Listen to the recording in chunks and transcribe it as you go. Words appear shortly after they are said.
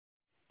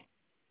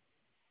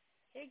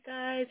Hey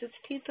guys, it's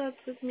Tea Talks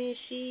with me,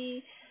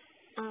 She.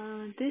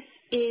 This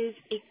is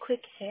a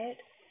quick hit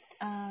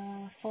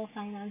for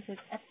finances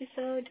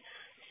episode.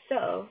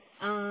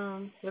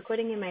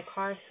 Recording in my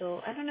car, so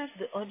I don't know if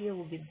the audio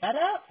will be better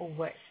or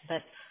worse,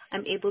 but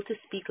I'm able to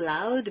speak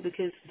loud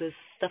because there's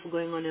stuff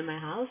going on in my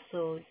house,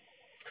 so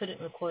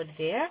couldn't record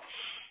there.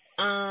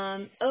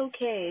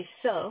 Okay,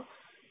 so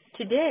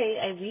today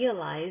I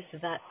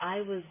realized that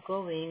I was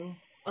going.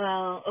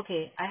 I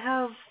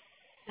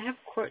have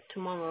court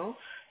tomorrow,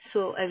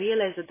 so I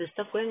realized that there's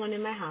stuff going on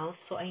in my house,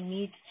 so I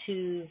need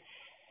to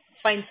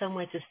find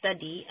somewhere to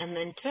study. And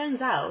then turns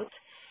out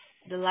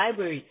the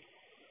library,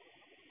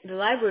 the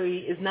library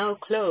is now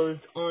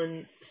closed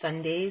on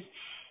Sundays.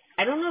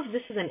 I don't know if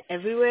this is an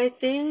everywhere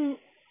thing.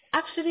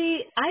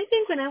 Actually, I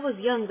think when I was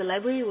young, the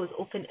library was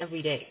open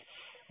every day.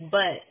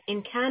 But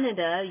in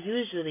Canada,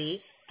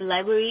 usually the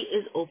library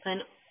is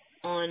open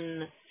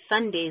on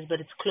Sundays,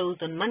 but it's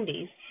closed on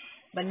Mondays.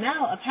 But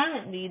now,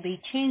 apparently, they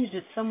changed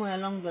it somewhere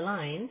along the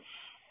line,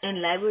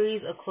 and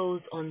libraries are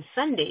closed on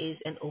Sundays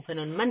and open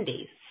on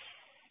Mondays.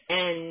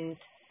 And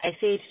I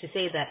say it to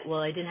say that,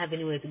 well, I didn't have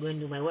anywhere to go and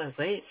do my work,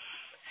 right?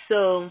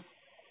 So,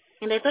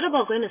 and I thought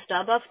about going to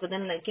Starbucks, but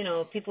then, like,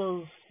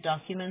 people's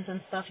documents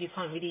and stuff, you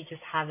can't really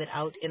just have it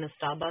out in a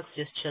Starbucks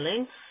just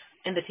chilling,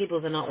 and the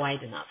tables are not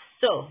wide enough.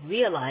 So,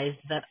 realized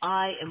that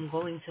I am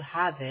going to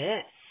have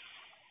it.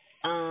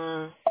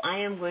 I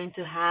am going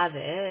to have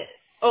it.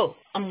 Oh,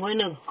 I'm going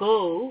to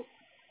go.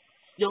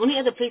 The only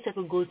other place I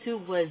could go to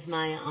was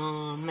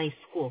my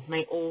school,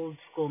 my old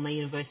school, my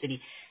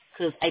university,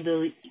 because I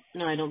believe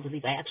no, I don't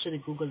believe. I actually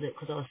googled it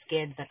because I was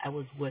scared that I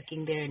was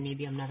working there and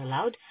maybe I'm not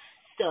allowed.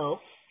 So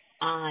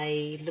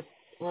I looked.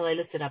 Well, I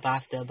looked it up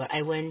after, but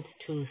I went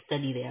to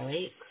study there,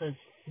 right? Because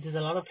there's a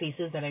lot of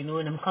places that I know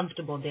and I'm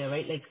comfortable there,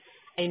 right? Like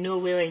I know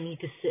where I need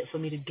to sit for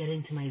me to get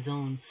into my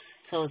zone.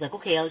 So I was like,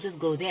 okay, I'll just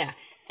go there.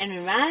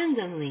 And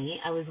randomly,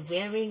 I was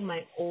wearing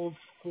my old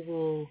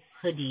school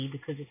hoodie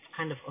because it's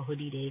kind of a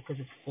hoodie day because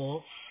it's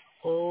fall.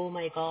 Oh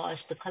my gosh,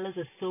 the colors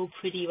are so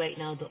pretty right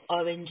now. The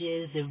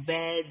oranges, the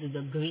reds,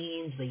 the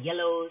greens, the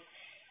yellows.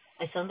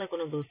 I sound like one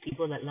of those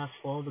people that love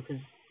fall because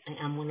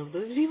I am one of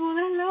those people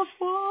that love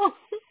fall.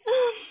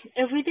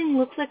 Everything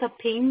looks like a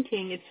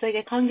painting. It's like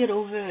I can't get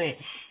over it.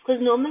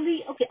 Because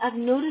normally, okay, I've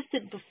noticed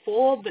it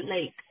before, but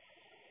like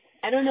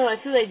I don't know.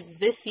 I feel like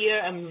this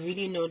year I'm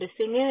really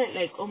noticing it,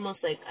 like almost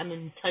like I'm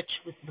in touch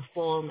with the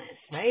fallness,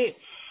 right?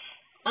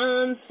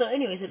 So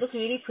anyways, it looked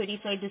really pretty,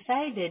 so I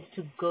decided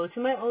to go to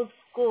my old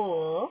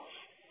school,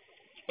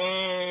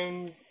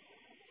 and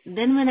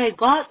then when I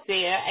got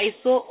there, I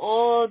saw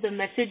all the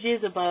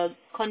messages about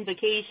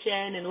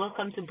convocation and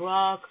welcome to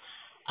Brock.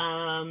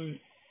 Um,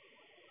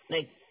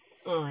 like,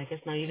 oh, I guess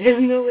now you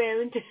guys know where I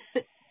went to.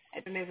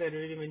 I don't know if I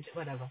really mentioned,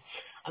 whatever.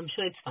 I'm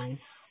sure it's fine.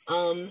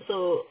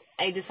 So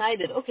I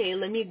decided, okay,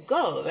 let me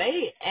go,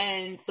 right?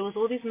 And there was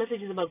all these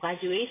messages about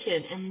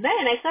graduation, and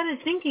then I started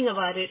thinking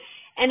about it,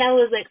 and I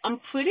was like, I'm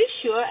pretty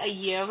sure a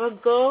year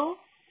ago,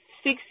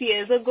 6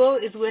 years ago,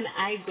 is when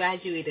I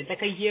graduated,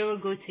 like a year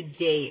ago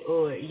today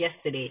or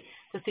yesterday.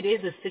 So today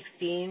is the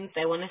 16th.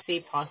 I want to say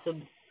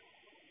possible.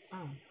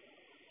 Oh,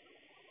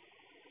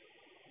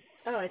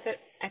 oh,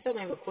 I thought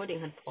my recording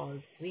had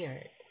paused.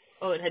 Weird.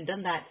 Oh, it had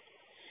done that.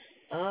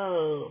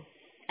 Oh,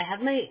 I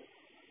have my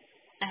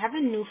I have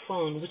a new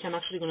phone, which I'm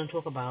actually going to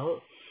talk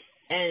about,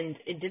 and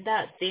it did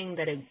that thing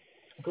that it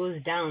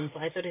goes down, so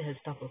I thought it had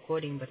stopped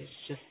recording, but it's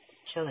just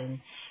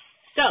chilling.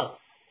 So,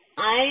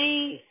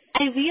 I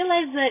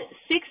realized that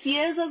 6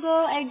 years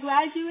ago I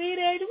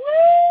graduated.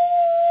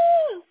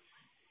 Woo!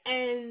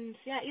 And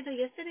yeah, either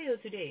yesterday or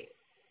today.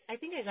 I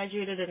think I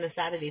graduated on a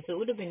Saturday, so it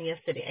would have been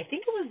yesterday. I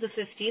think it was the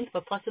 15th,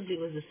 but possibly it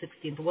was the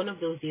 16th, one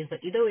of those days.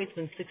 But either way, it's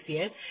been 6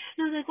 years.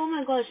 And I was like, oh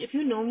my gosh, if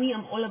you know me,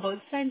 I'm all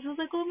about signs. I was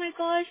like, oh my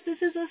gosh, this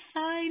is a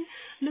sign.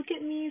 Look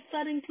at me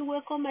starting to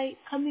work on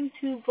coming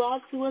to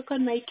Brock to work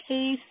on my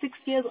case 6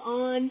 years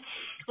on.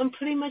 I'm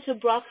pretty much a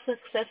Brock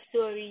success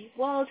story.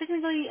 Well,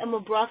 technically, I'm a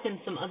Brock and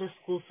some other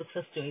school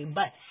success story,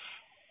 but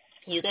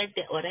you guys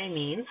get what I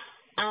mean.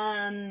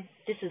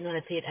 This is not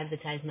a paid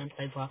advertisement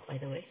by Brock, by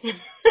the way.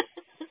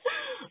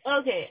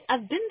 Okay,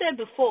 I've been there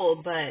before,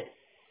 but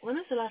when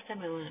was the last time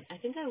I went? I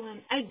think I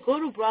went. I go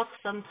to Brock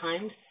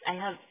sometimes.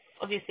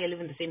 Obviously I live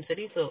in the same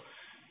city, so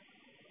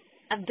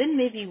I've been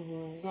maybe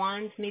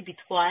once, maybe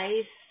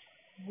twice,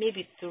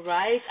 maybe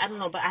thrice. I don't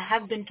know, but I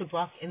have been to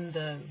Brock in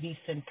the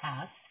recent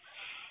past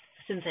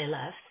since I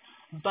left.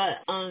 But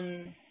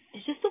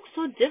it just looks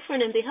so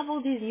different, and they have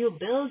all these new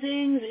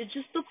buildings.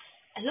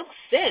 It looks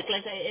sick.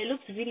 Like it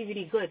looks really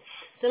really good.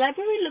 The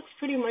library looks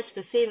pretty much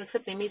the same,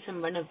 except they made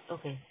some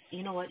Okay,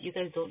 you know what? You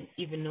guys don't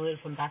even know it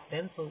from back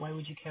then, so why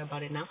would you care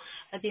about it now?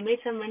 But they made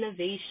some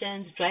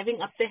renovations. Driving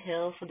up the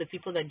hill, for the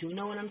people that do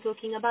know what I'm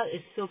talking about,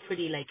 is so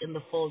pretty. Like in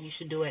the fall, you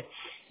should do it.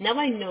 Now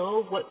I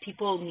know what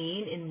people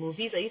mean in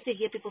movies. I used to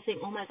hear people saying,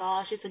 "Oh my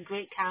gosh, it's a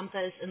great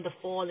campus in the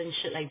fall and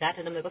shit like that,"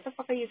 and I'm like, "What the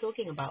fuck are you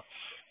talking about?"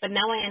 But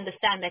now I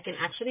understand. I can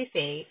actually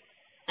say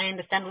I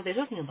understand what they're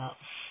talking about.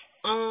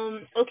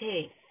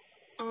 Okay.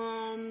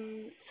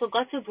 So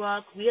got to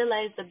Brock,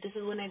 realized that this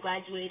is when I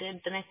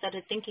graduated. Then I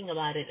started thinking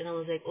about it, and I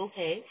was like,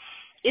 okay,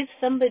 if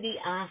somebody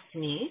asked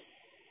me,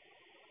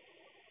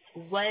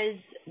 was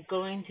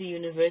going to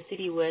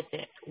university worth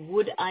it?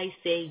 Would I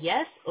say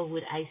yes or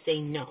would I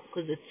say no?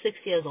 Because it's 6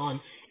 years on.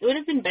 It would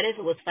have been better if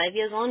it was 5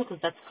 years on because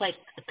that's like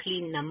a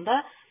clean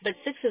number. But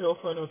six is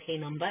also an okay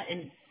number,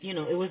 and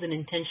it wasn't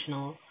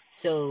intentional.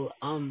 So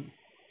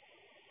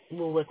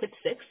we'll work with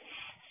six.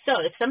 So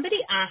if somebody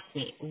asked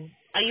me,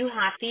 are you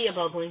happy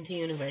about going to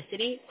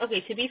university?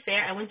 Okay, to be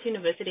fair, I went to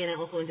university and I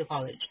also went to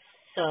college.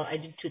 So I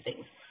did two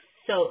things.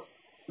 So,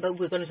 but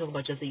we're going to talk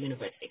about just the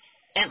university.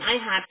 Am I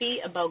happy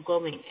about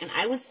going? And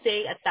I would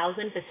say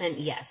 1,000%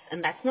 yes.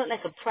 And that's not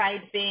like a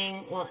pride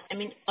thing. Well, I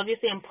mean,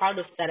 obviously I'm proud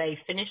of that I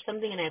finished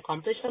something and I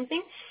accomplished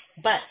something,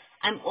 but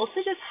I'm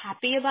also just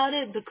happy about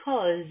it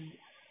because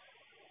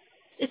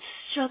it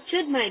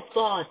structured my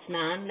thoughts,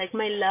 man. Like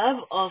my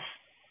love of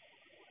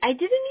I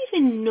didn't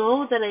even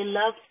know that I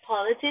loved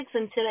politics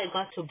until I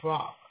got to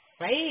Brock,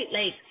 right?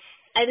 Like,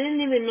 I didn't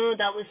even know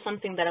that was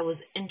something that I was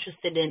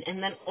interested in.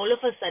 And then all of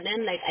a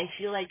sudden, like, I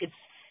feel like it's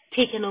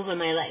taken over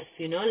my life,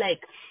 Like,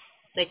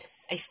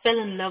 I fell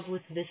in love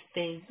with this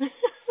thing.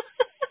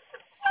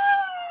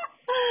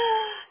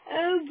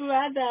 Oh,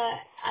 brother,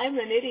 I'm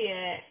an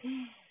idiot.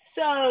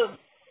 So,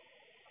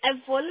 I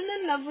fell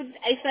in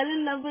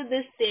love with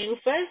this thing.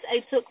 First, I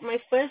took my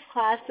first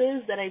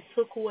classes that I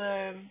took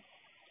were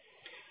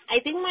I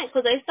think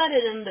because I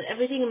started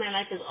everything in my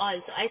life is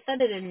odd. So I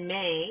started in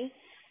May,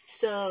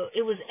 so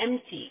it was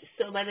empty.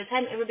 So by the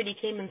time everybody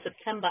came in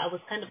September, I was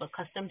kind of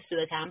accustomed to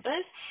the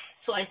campus.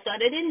 So I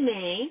started in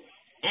May,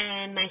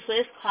 and my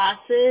first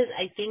classes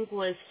I think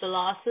was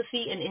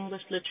philosophy and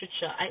English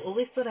literature. I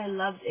always thought I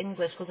loved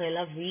English because I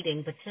love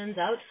reading, but turns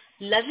out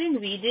loving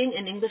reading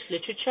and English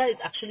literature is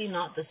actually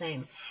not the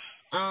same.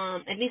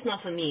 At least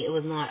not for me. It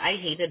was not. I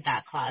hated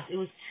that class. It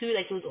was too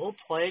it was all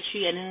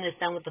poetry. I didn't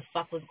understand what the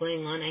fuck was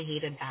going on. I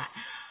hated that.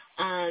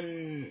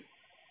 I'm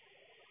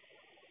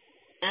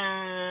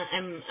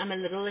a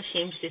little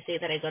ashamed to say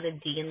that I got a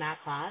D in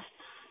that class.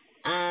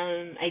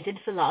 I did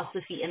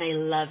philosophy and I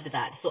loved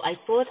that. So I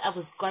thought I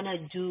was gonna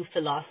do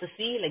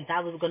philosophy, like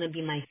that was gonna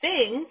be my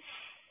thing.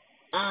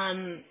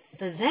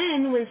 But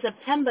then when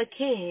September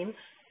came,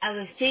 I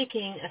was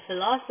taking a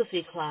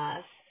philosophy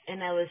class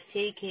and I was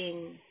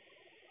taking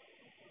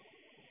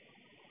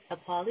a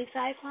poli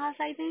sci class,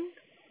 I think.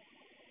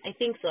 I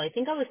think so. I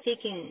think I was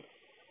taking,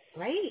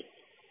 right?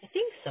 I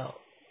think so.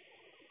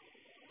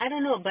 I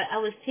don't know, but I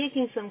was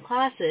taking some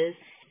classes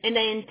and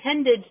I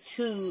intended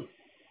to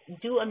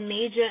do a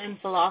major in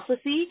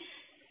philosophy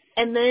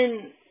and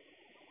then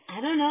I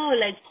don't know,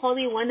 like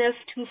Poly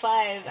 1F25,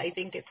 I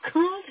think it's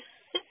called.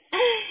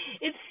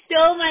 It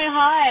stole my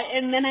heart,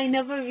 and then I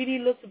never really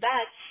looked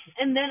back.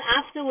 And then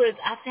afterwards,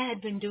 after I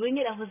had been doing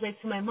it, I was like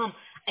to my mom,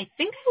 I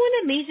think I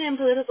want to major in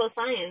political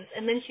science.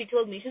 And then she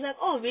told me, she's like,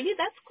 oh, really?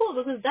 That's cool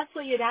because that's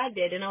what your dad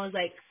did. And I was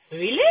like,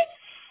 really?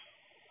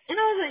 And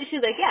I was like,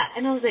 she's like, yeah.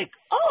 And I was like,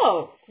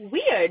 oh,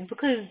 weird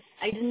because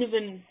I didn't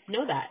even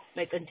know that,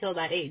 like until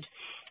that age.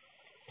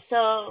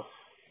 So,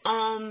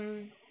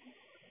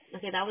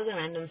 okay, that was a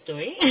random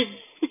story.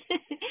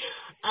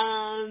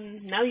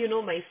 Now you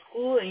know my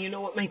school and you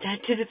know what my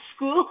dad did at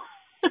school.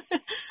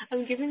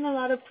 I'm giving a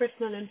lot of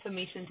personal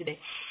information today.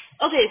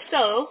 Okay,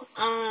 so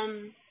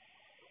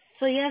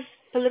yes,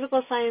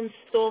 political science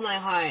stole my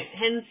heart.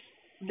 Hence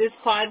this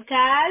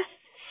podcast.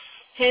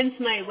 Hence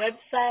my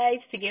website,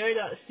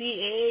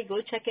 Segura.ca.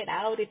 Go check it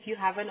out if you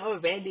haven't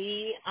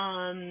already.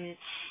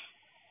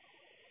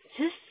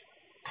 Just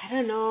I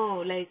don't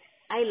know, like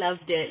I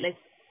loved it. Like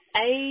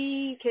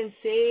I can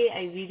say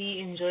I really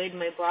enjoyed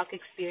my Brock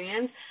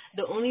experience.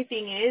 The only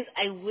thing is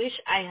I wish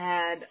I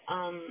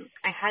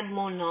had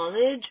more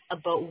knowledge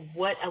about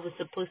what I was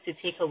supposed to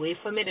take away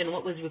from it and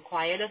what was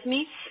required of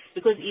me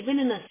because even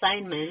in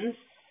assignments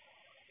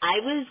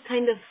I was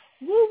kind of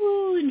woo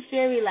woo in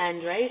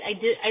fairyland, right?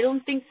 I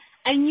don't think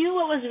I knew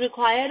what was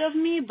required of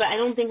me, but I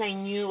don't think I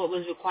knew what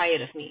was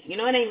required of me. You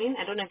know what I mean?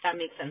 I don't know if that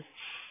makes sense.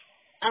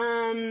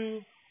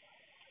 Um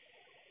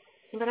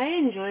but I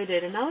enjoyed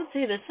it, and I would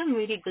say there's some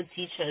really good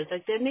teachers.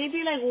 Like there may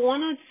be like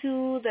one or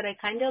two that I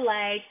kind of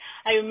like.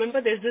 I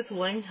remember there's this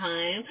one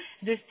time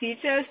this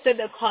teacher said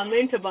a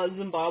comment about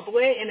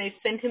Zimbabwe, and I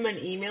sent him an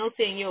email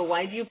saying, "Yo,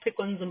 why do you pick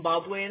on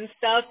Zimbabwe and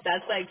stuff?"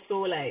 That's like so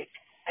like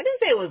I didn't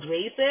say it was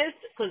racist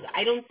because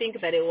I don't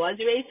think that it was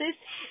racist,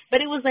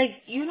 but it was like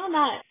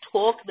that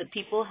talk that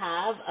people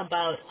have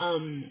about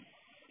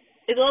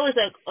it's always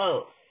like,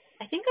 oh,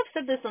 I think I've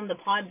said this on the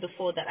pod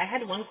before that I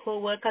had one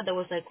coworker that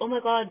was like, oh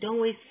my God,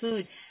 don't waste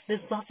food. There's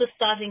lots of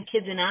starving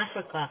kids in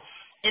Africa.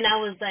 And I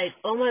was like,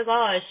 oh my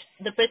gosh.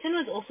 The person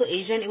was also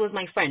Asian. It was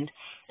my friend.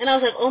 And I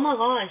was like, oh my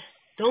gosh,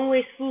 don't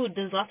waste food.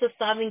 There's lots of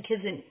starving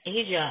kids in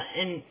Asia.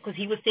 And because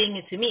he was saying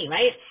it to me,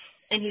 right?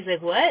 And he's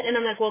like, what? And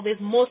I'm like, well, there's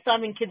more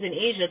starving kids in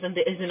Asia than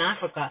there is in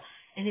Africa.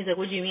 And he's like,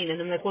 what do you mean?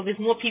 And I'm like, well, there's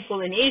more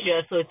people in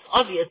Asia, so it's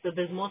obvious that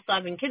there's more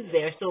starving kids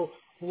there. So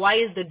why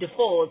is the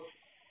default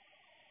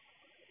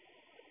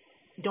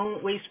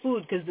don't waste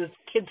food because there's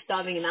kids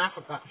starving in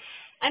Africa?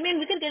 I mean,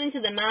 we could get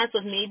into the math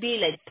of maybe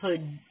like per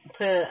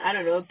I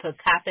don't know per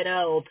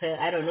capita or per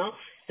I don't know.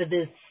 So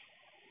there's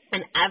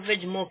an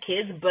average more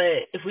kids,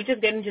 but if we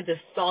just get into the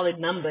solid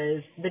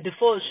numbers, the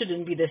default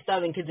shouldn't be the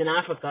starving kids in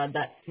Africa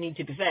that need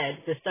to be fed,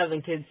 the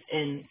starving kids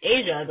in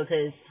Asia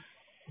because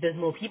there's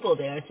more people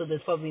there, so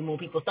there's probably more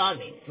people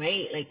starving,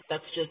 right? Like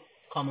that's just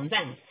common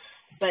sense.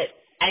 But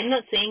I'm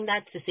not saying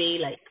that to say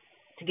like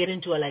to get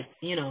into a like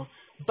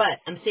but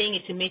I'm saying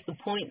it to make the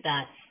point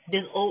that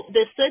there's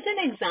certain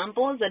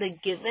examples that are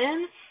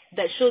given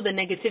that show the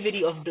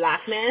negativity of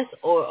blackness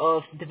or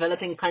of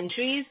developing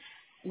countries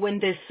when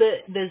there's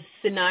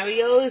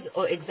scenarios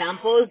or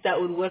examples that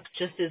would work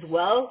just as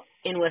well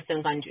in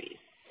Western countries.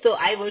 So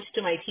I wrote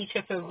to my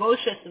teacher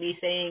ferociously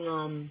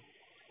saying,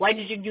 why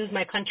did you use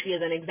my country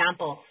as an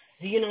example?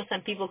 Do you know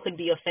some people could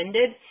be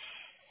offended?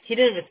 He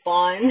didn't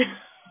respond.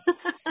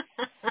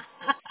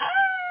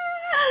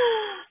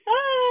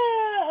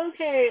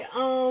 Okay.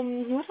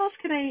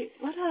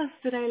 What else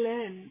did I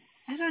learn?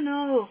 I don't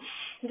know.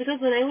 Because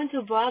when I went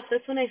to Brock,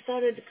 that's when I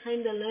started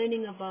kind of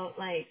learning about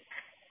I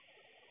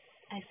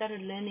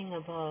started learning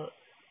about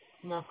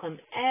Malcolm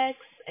X.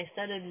 I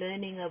started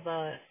learning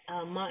about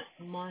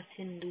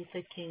Martin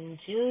Luther King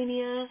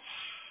Jr.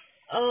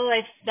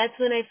 That's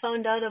when I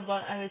found out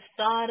about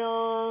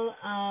Aristotle.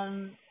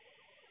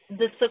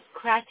 The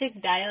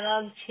Socratic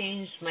dialogue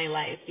changed my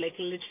life, like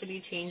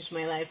literally changed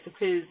my life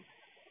because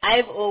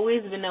I've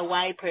always been a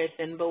why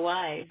person, but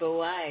why, but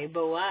why,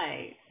 but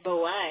why, but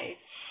why.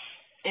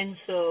 And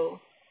so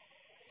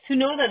to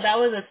know that that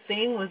was a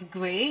thing was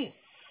great.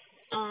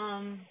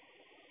 Um,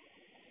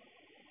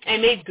 I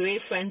made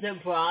great friends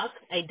at Brock.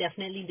 I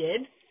definitely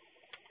did.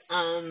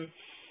 Um,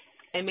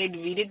 I made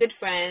really good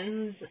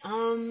friends.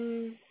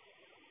 I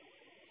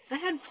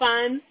had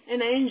fun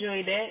and I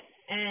enjoyed it,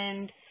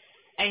 and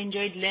I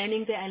enjoyed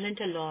learning there. I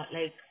learned a lot.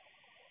 Like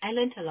I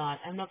learned a lot.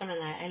 I'm not gonna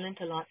lie. I learned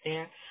a lot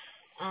there.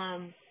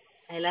 Um,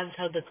 I loved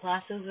how the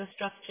classes were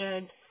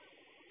structured.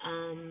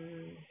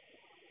 Um,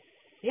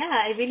 yeah,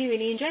 I really,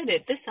 really enjoyed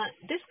it.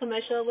 This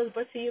commercial was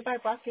brought to you by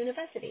Brock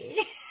University.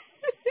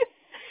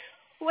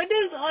 What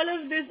is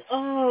all of this?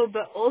 Oh,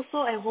 but also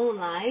I won't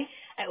lie.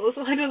 I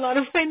also had a lot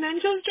of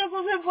financial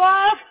struggles at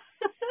Brock.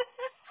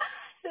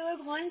 There was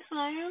one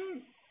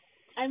time.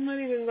 I'm not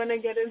even gonna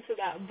get into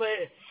that,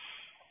 but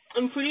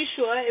I'm pretty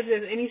sure if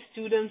there's any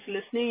students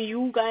listening,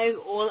 you guys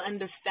all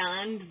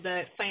understand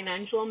that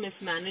financial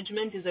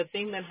mismanagement is a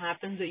thing that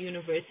happens at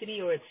university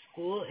or at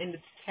school, and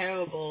it's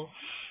terrible.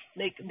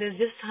 Like, there's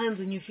just times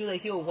when you feel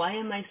like, yo, why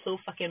am I so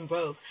fucking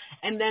broke?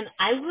 And then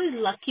I was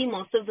lucky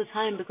most of the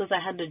time because I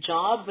had a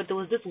job, but there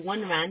was this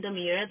one random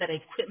year that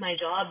I quit my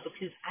job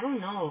because, I don't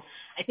know,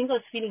 I think I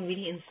was feeling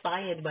really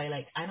inspired by,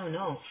 like, I don't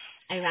know.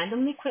 I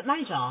randomly quit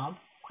my job,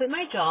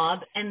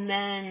 and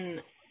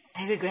then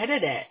I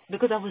regretted it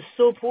because I was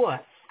so poor.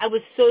 I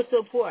was so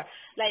poor.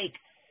 Like,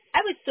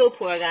 I was so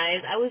poor,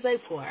 guys. I was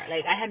like poor.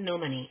 Like, I had no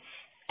money.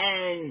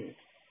 And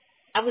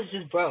I was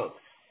just broke.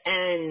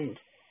 And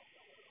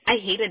I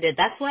hated it.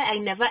 That's why I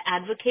never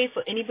advocate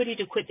for anybody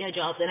to quit their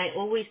jobs. And I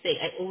always say,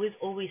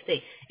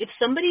 if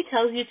somebody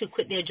tells you to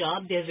quit their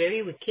job, they're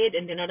very wicked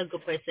and they're not a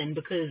good person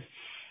because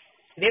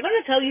they're going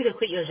to tell you to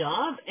quit your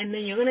job and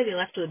then you're going to be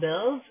left with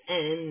bills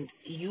and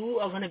you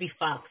are going to be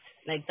fucked.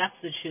 Like, that's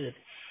the truth.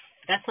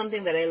 That's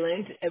something that I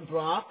learned at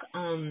Brock.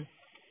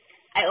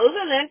 I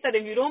also learned that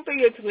if you don't pay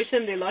your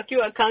tuition, they lock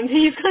your account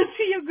and you can't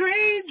see your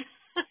grades.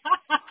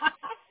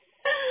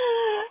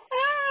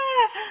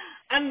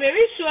 I'm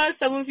very sure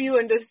some of you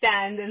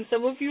understand and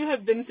some of you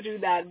have been through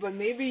that, but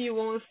maybe you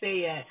won't say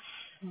it.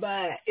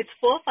 But it's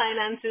for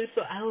finances,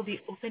 so I will be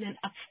open and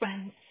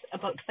upfront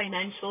about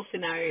financial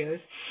scenarios.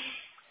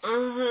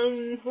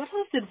 What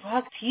else did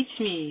Brock teach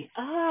me?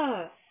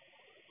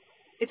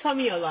 It taught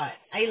me a lot.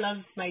 I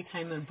loved my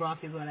time at Brock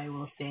is what I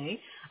will say.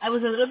 I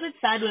was a little bit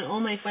sad when all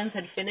my friends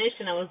had finished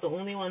and I was the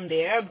only one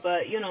there,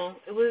 but it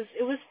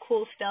was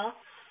cool stuff.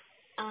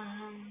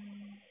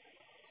 Um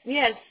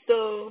yes,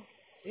 so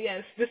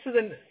yes, this is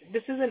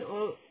an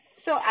old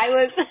so I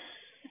was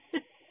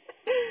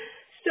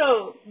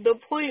so the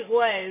point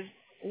was,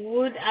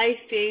 would I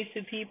say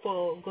to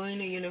people going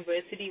to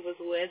university was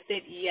worth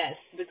it? Yes,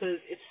 because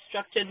it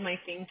structured my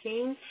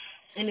thinking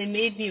and it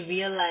made me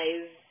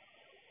realize,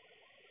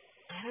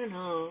 I don't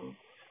know.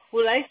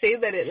 Will I say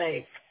that it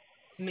like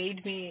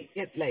made me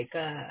it like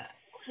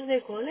what do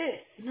they call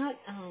it? Not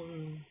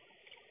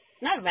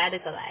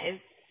radicalized,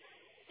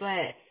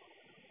 but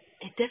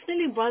it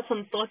definitely brought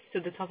some thoughts to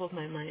the top of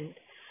my mind.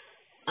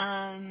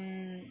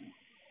 Um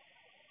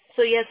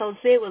so yes, I would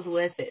say it was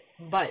worth it.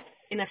 But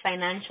in a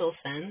financial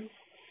sense,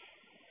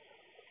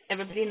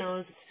 everybody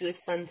knows it's too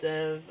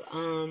expensive.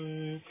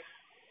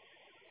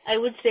 I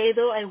would say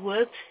though I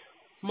worked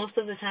most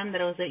of the time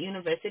that I was at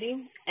university,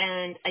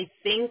 and I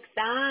think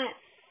that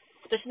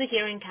especially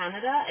here in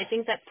Canada, I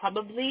think that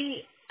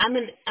probably I'm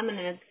an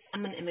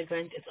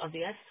immigrant. It's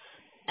obvious.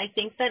 I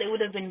think that it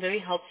would have been very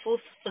helpful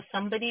for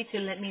somebody to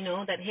let me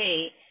know that,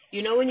 hey,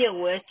 when you're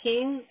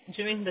working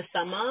during the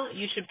summer,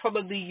 you should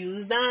probably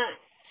use that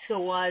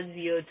towards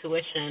your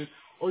tuition,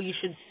 or you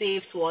should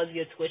save towards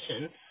your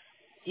tuition.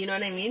 You know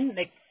what I mean?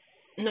 Like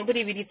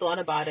nobody really thought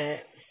about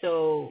it.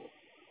 So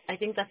I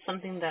think that's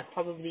something that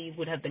probably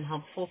would have been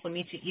helpful for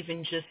me to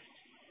even just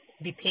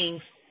be paying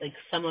like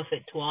some of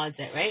it towards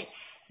it, right?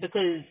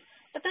 Because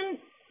but then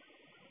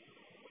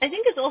I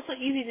think it's also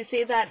easy to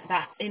say that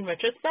in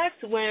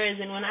retrospect, whereas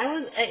when I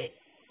was at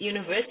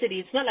university,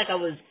 it's not like I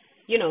was,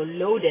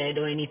 loaded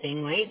or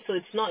anything, right? So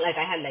it's not like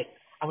I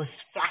was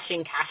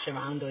splashing cash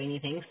around or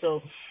anything.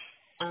 So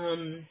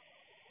um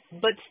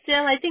but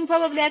still, I think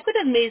probably I could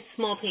have made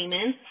small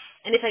payments.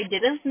 And if I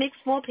didn't make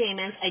small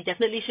payments, I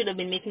definitely should have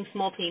been making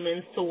small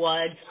payments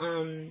towards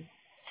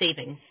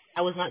saving.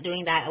 I was not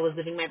doing that. I was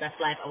living my best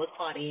life. I was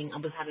partying. I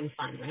was having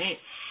fun, right?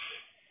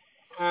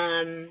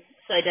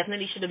 So I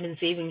definitely should have been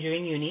saving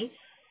during uni.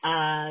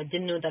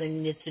 Didn't know that I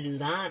needed to do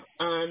that.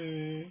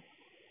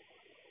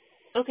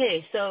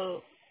 Okay,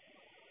 so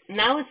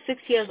now it's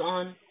 6 years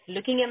on,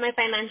 looking at my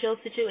financial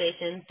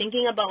situation,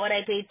 thinking about what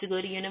I paid to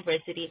go to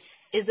university.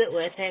 Is it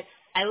worth it?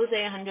 I would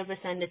say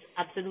 100% it's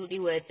absolutely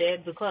worth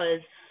it because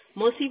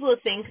most people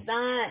think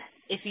that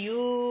if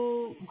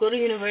you go to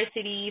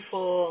university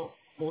for,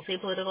 we'll say,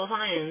 political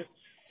science,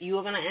 you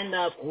are going to end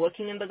up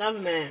working in the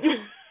government.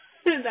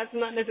 That's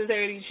not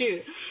necessarily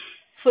true.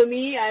 For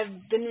me,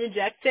 I've been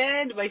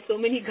rejected by so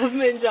many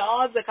government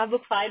jobs. Like I've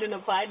applied and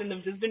applied and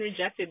I've just been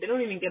rejected. They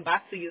don't even get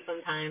back to you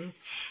sometimes.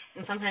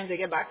 And sometimes they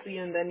get back to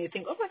you and then you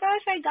think, oh my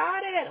gosh, I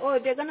got it. Or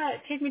they're going to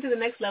take me to the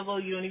next level.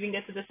 You don't even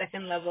get to the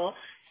second level.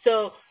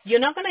 So you're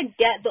not going to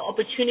get the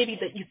opportunity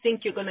that you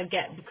think you're going to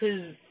get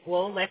because,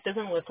 well, life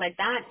doesn't work like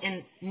that.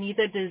 And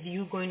neither does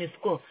you going to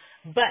school.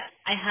 But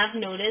I have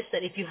noticed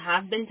that if you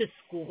have been to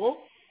school,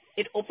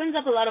 it opens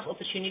up a lot of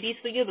opportunities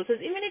for you because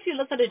even if you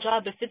look at a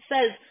job, if it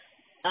says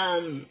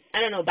I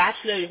don't know,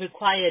 bachelor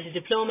required,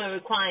 diploma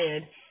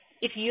required.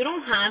 If you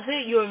don't have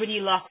it, you're already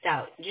locked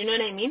out. Do you know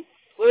what I mean?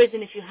 Whereas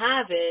if you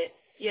have it,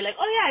 you're like,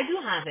 oh yeah, I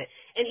do have it.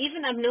 And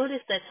even I've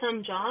noticed that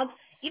some jobs,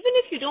 even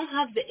if you don't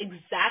have the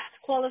exact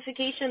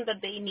qualification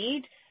that they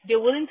need, they're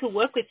willing to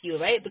work with you,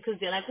 right? Because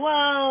they're like,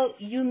 well,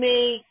 you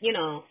may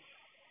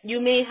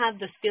have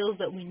the skills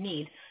that we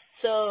need.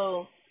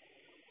 So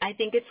I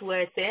think it's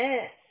worth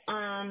it.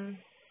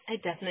 I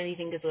definitely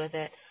think it's worth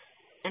it.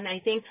 And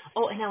I think,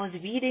 oh, and I was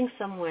reading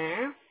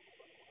somewhere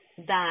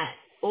that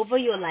over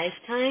your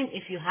lifetime,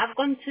 if you have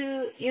gone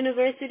to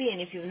university and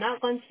if you've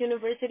not gone to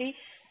university,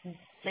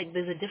 like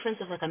there's a difference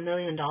of like $1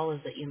 million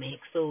that you make.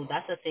 So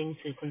that's a thing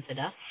to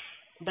consider.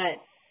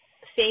 But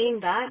saying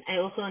that, I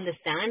also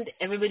understand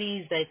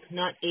everybody's like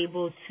not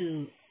able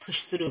to push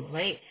through,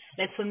 right?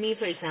 Like for me,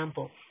 for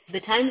example,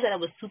 the times that I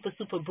was super,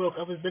 super broke,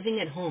 I was living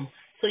at home.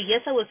 So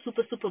yes, I was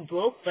super, super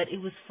broke, but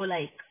it was for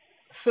like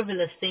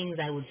frivolous things,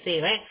 I would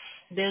say, right?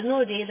 There's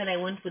no day that I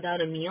went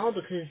without a meal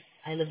because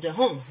I lived at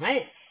home,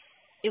 right?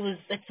 It was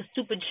like the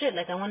stupid shit.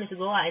 Like I wanted to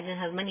go out, I didn't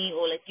have money,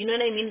 or like you know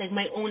what I mean, like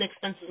my own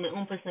expenses, my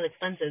own personal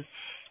expenses.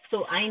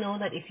 So I know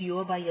that if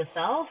you're by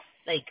yourself,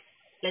 like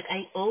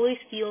I always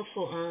feel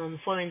for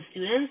foreign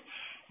students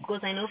because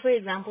I know, for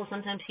example,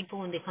 sometimes people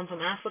when they come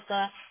from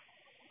Africa,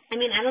 I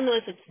mean I don't know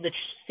if it's the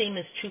same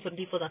is true for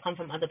people that come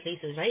from other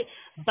places, right?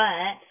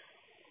 But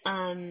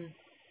I'm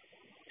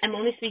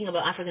only speaking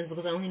about Africans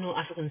because I only know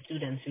African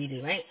students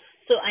really, right?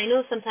 So I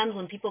know sometimes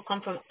when people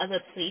come from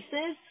other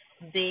places,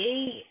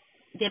 they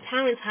their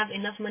parents have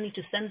enough money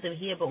to send them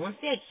here, but once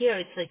they're here,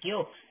 it's like,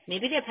 yo,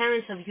 maybe their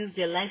parents have used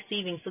their life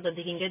savings so that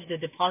they can get the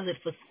deposit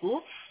for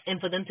school and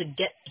for them to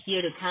get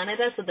here to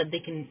Canada so that they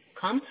can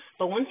come.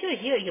 But once you're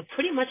here, you're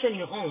pretty much on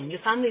your own. Your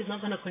family is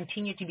not going to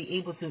continue to be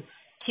able to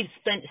keep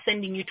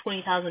sending you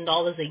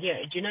 $20,000 a year.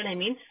 Do you know what I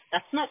mean?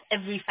 That's not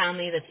every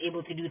family that's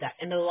able to do that.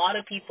 And a lot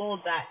of people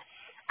that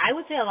I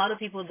would say a lot of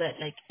people that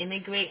like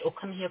immigrate or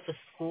come here for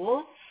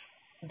school,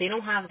 they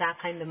don't have that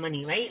kind of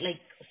money, right? Like,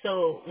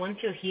 so once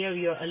you're here,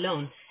 you're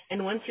alone.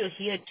 And once you're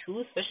here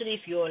too, especially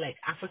if you're like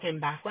African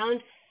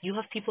background, you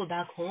have people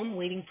back home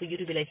waiting for you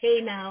to be like, hey,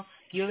 now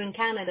you're in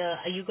Canada.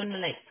 Are you going to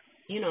like,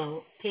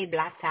 pay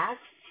black tax?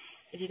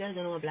 If you guys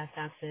don't know what black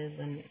tax is,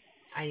 then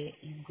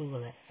you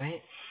Google it,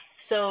 right?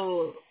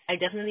 So I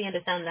definitely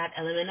understand that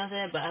element of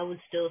it, but I would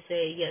still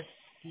say yes,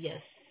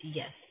 yes,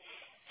 yes.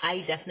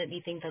 I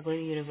definitely think that going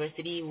to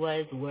university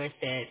was worth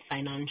it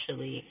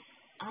financially.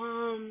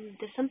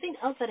 There's something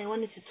else that I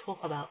wanted to talk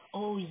about.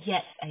 Oh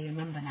yes, I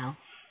remember now.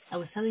 I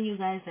was telling you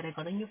guys that I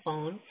got a new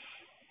phone,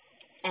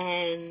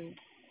 and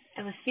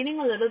I was feeling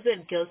a little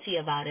bit guilty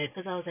about it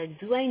because I was like,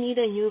 do I need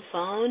a new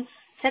phone?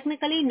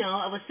 Technically, no.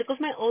 I was sick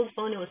of my old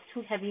phone. It was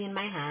too heavy in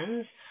my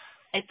hands.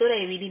 I thought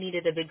I really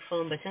needed a big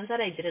phone, but turns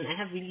out I didn't. I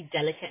have really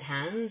delicate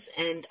hands,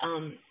 and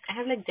I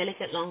have like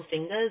delicate long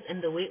fingers,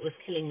 and the weight was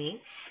killing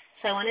me.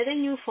 So I wanted a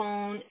new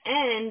phone,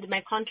 and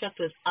my contract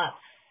was up.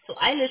 So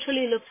I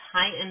literally looked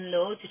high and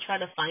low to try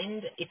to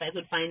find if I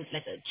could find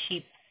like a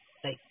cheap,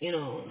 like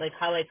like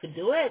how I could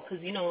do it,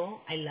 because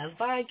I love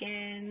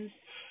bargains.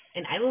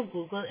 And I will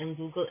Google and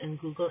Google and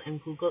Google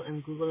and Google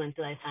and Google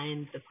until I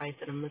find the price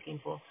that I'm looking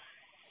for.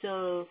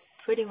 So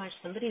pretty much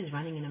somebody's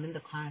running and I'm in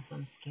the car, so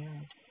I'm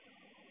scared.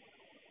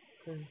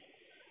 Because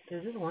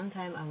there's this one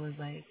time I was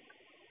like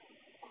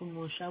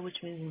Kumusha, which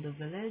means in the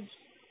village,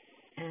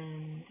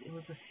 and it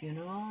was a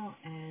funeral,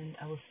 and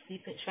I was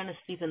sleeping, trying to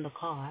sleep in the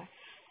car,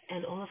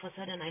 and all of a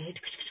sudden I heard,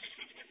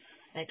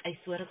 like, I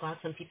swear to God,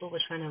 some people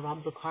were trying to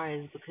rob the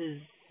cars because,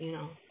 you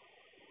know,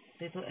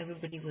 they thought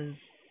everybody was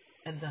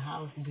at the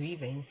house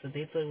grieving, so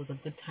they thought it was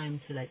a good time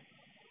to like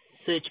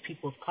search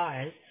people's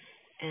cars,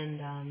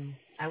 and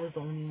I was the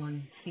only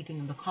one sleeping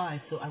in the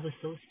car, so I was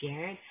so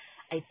scared.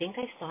 I think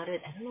I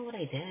started. I don't know what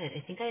I did.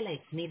 I think I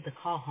like made the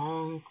car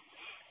honk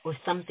or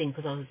something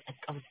because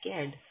I was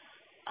scared.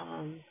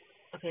 Um,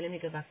 okay, let me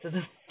go back to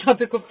the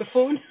topic of the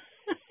phone.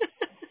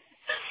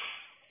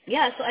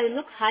 Yeah, so I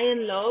looked high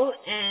and low,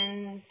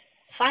 and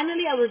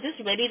finally I was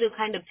just ready to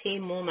kind of pay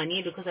more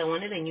money because I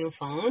wanted a new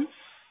phone,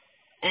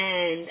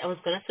 and I was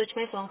gonna switch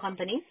my phone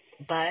company,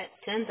 but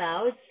turns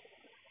out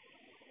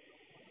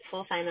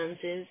for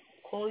finances,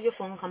 call your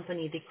phone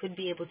company. They could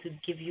be able to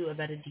give you a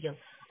better deal.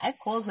 I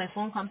called my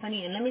phone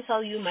company, and let me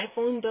tell you, my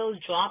phone bill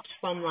dropped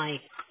from like,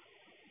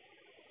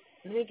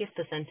 let me give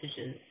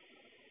percentages.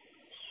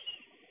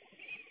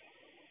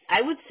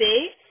 I would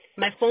say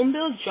my phone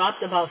bill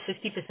dropped about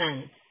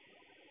 50%.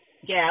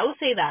 Yeah, I would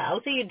say that. I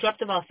would say it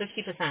dropped about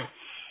 50%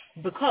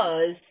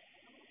 because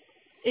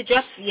it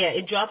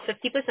dropped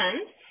 50%.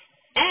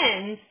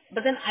 And,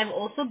 but then I've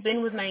also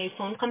been with my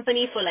phone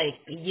company for like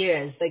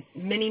years, like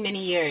many,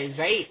 many years,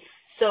 right?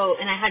 So,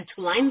 and I had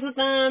two lines with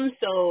them,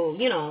 so,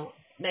 you know,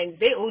 like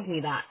they owed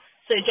me that.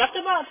 So it dropped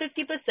about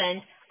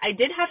 50%. I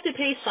did have to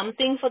pay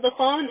something for the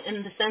phone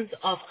in the sense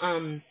of,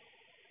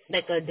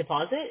 like a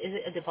deposit. Is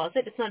it a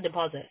deposit? It's not a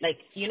deposit. Like,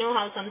 you know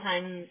how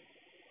sometimes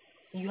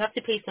you have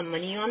to pay some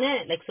money on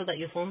it, like so that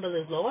your phone bill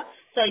is lower.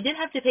 So I did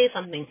have to pay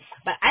something,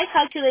 but I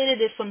calculated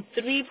it from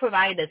three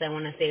providers. I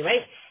want to say,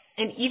 right?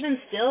 And even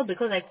still,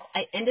 because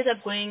I ended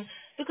up going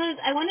because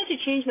I wanted to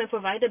change my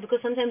provider because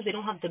sometimes they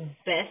don't have the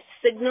best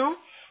signal,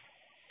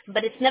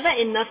 but it's never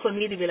enough for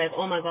me to be like,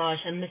 oh my gosh,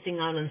 I'm missing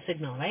out on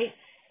signal, right?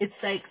 It's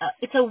like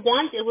it's a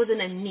want, it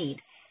wasn't a need.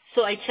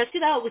 So I checked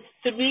it out with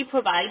three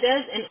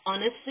providers, and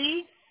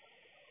honestly,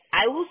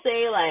 I will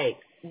say like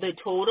the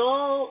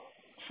total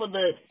for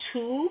the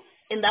two,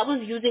 and that was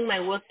using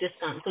my work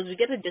discount because we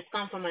get a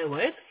discount for my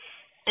work,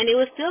 and it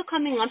was still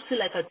coming up to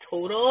like a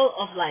total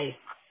of like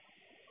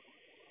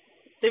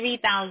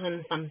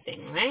 3,000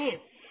 something, right?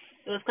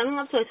 It was coming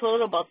up to a total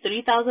of about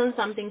 3,000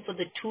 something for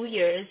the 2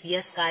 years.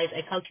 Yes, guys,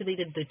 I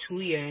calculated the 2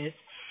 years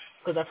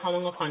because that's how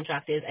long a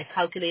contract is. I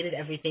calculated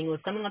everything. It was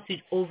coming up to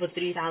over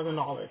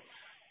 $3,000,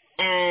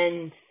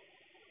 and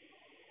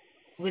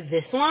with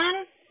this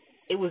one,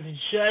 it was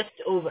just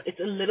over. It's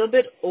a little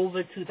bit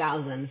over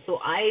 2,000. So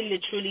I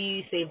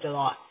literally saved a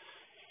lot.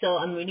 So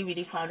I'm really,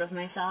 really proud of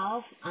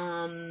myself.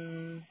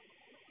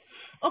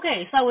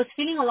 Okay, so I was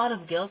feeling a lot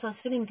of guilt. I was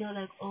feeling guilt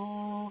like,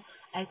 oh,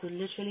 I could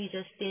literally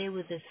just stay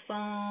with this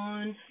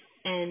phone,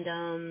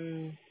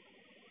 and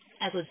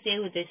I could stay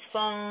with this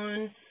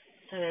phone.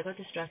 Sorry, I got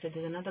distracted.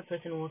 There's another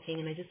person walking,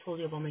 and I just told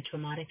you about my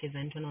traumatic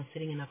event when I was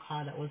sitting in a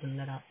car that wasn't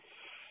lit up.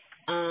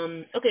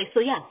 Okay, so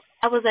yeah,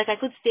 I was like, I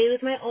could stay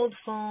with my old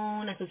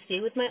phone, I could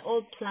stay with my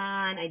old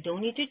plan, I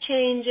don't need to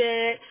change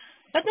it.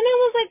 But then I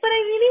was like, but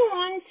I really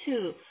want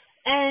to.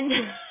 And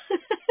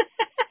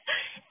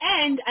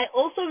and I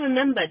also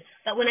remembered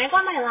that when I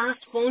got my last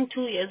phone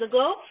 2 years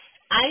ago,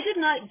 I did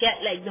not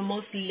get like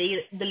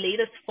the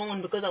latest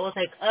phone because I was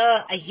like,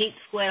 I hate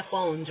square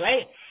phones,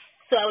 right?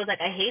 So I was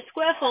like, I hate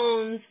square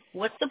phones.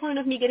 What's the point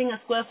of me getting a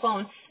square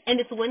phone? And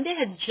it's when they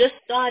had just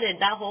started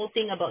that whole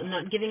thing about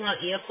not giving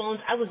out earphones,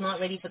 I was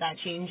not ready for that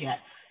change yet.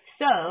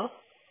 So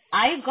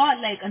I got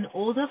like an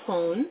older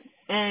phone,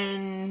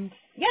 and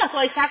yeah, so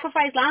I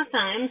sacrificed last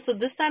time. So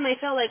this time I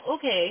felt like,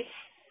 okay,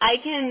 I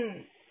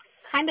can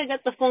kind of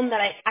get the phone that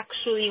I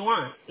actually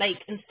want.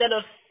 Like instead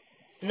of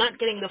not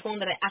getting the phone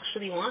that I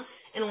actually want.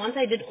 And once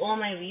I did all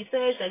my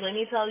research, like let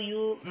me tell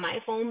you, my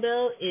phone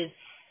bill is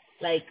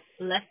like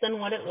less than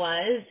what it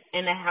was,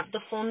 and I have the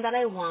phone that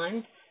I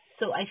want.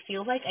 So I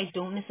feel like I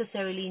don't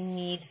necessarily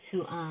need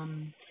to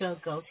feel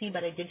guilty,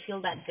 but I did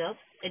feel that guilt.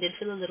 I did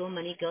feel a little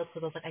money guilt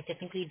because I was like, I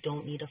technically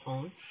don't need a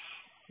phone.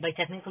 But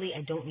technically,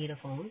 I don't need a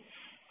phone.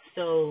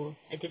 So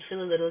I did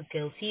feel a little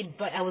guilty,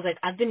 but I was like,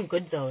 I've been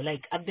good though.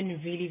 Like I've been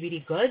really,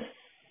 really good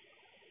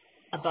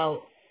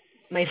about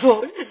my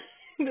phone.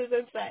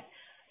 That's that.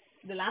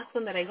 The last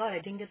phone that I got, I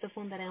didn't get the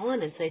phone that I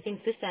wanted. So I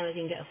think this time I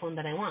can get a phone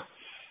that I want.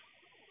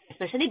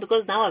 Especially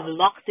because now I've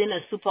locked in a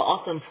super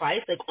awesome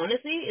price. Like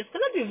honestly, it's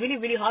gonna be really,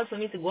 really hard for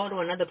me to go to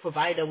another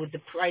provider with the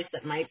price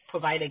that my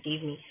provider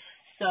gave me.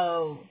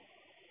 So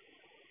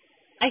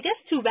I guess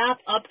to wrap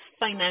up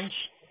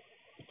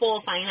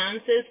for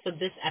finances for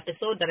this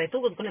episode that I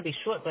thought was gonna be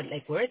short, but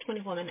like we're at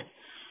 24 minutes.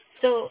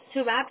 So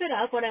to wrap it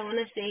up, what I want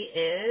to say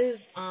is,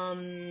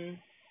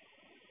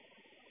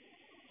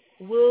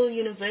 will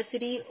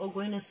university or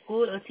going to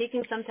school or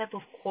taking some type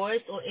of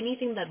course or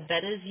anything that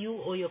betters you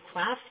or your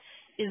craft,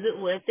 is it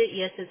worth it?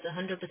 Yes, it's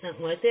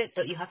 100% worth it,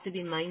 but you have to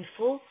be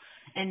mindful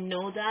and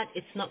know that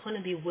it's not going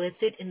to be worth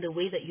it in the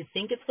way that you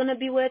think it's going to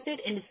be worth it,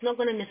 and it's not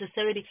going to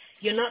necessarily,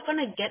 you're not going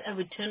to get a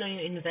return on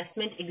your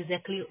investment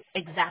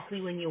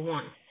exactly when you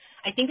want.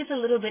 I think it's a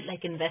little bit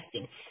like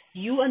investing.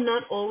 You are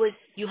not always,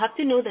 you have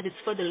to know that it's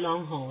for the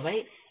long haul,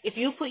 right? If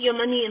you put your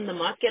money in the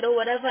market or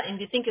whatever and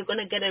you think you're going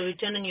to get a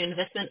return on your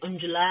investment on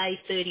July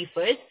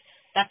 31st,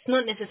 that's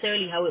not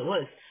necessarily how it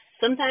works.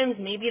 Sometimes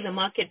maybe the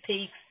market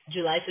peaks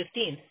July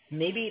 15th.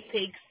 Maybe it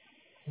peaks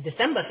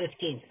December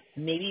 15th.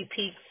 Maybe it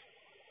peaks,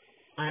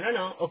 I don't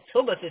know,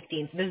 October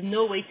 15th. There's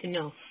no way to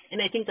know.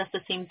 And I think that's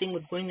the same thing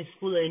with going to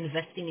school or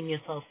investing in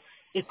yourself.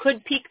 It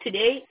could peak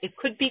today. It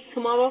could peak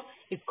tomorrow.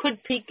 It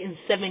could peak in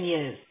 7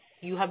 years.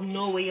 You have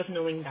no way of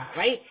knowing that,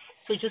 right?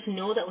 So just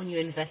know that when you're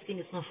investing,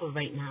 it's not for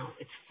right now.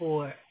 It's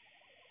for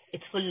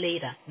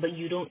later. But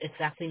you don't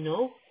exactly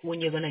know when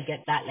you're gonna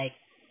get that like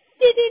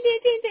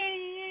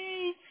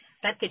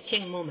that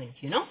ka-ching moment,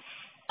 you know?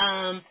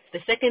 The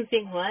second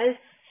thing was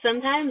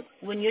sometimes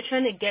when you're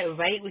trying to get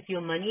right with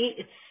your money,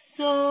 it's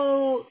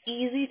so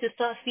easy to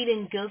start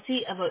feeling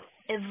guilty about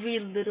every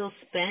little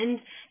spend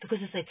because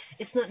it's like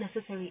it's not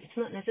necessary.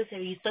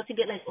 You start to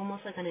get like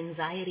almost like an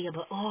anxiety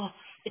about, oh,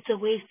 it's a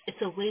waste, it's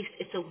a waste,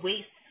 it's a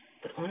waste.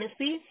 But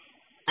honestly,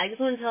 I just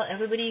want to tell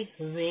everybody,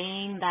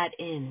 rein that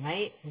in,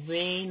 right?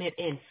 Rein it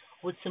in.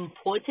 What's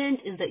important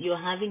is that you're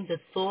having the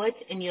thought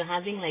and you're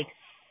having like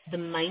the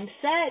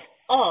mindset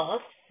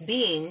of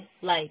being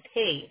like,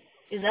 hey,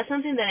 is that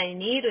something that I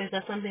need or is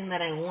that something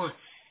that I want?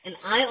 And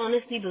I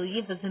honestly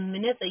believe that the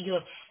minute that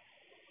you're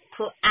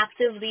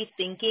proactively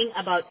thinking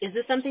about, is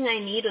this something I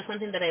need or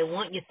something that I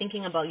want, you're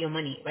thinking about your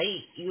money,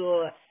 right?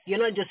 You're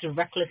not just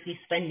recklessly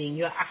spending.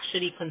 You're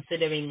actually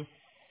considering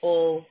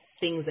all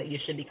things that you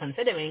should be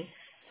considering.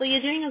 So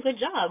you're doing a good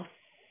job.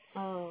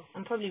 Oh,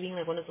 I'm probably being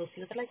like one of those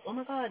people that are like, oh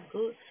my God,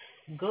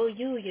 go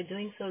you, you're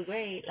doing so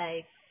great,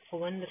 like for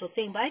one little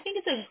thing. But I think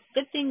it's a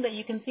good thing that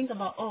you can think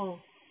about, oh,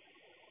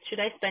 should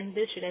I spend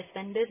this? Should I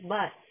spend this?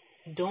 But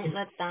don't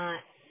let that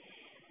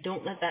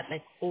don't let that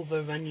like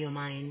overrun your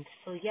mind.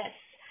 So yes,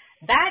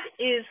 that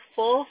is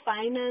full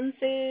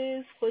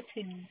finances for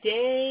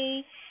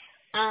today.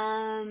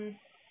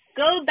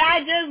 Go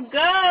Badgers,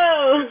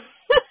 go!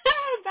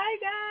 Bye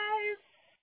guys.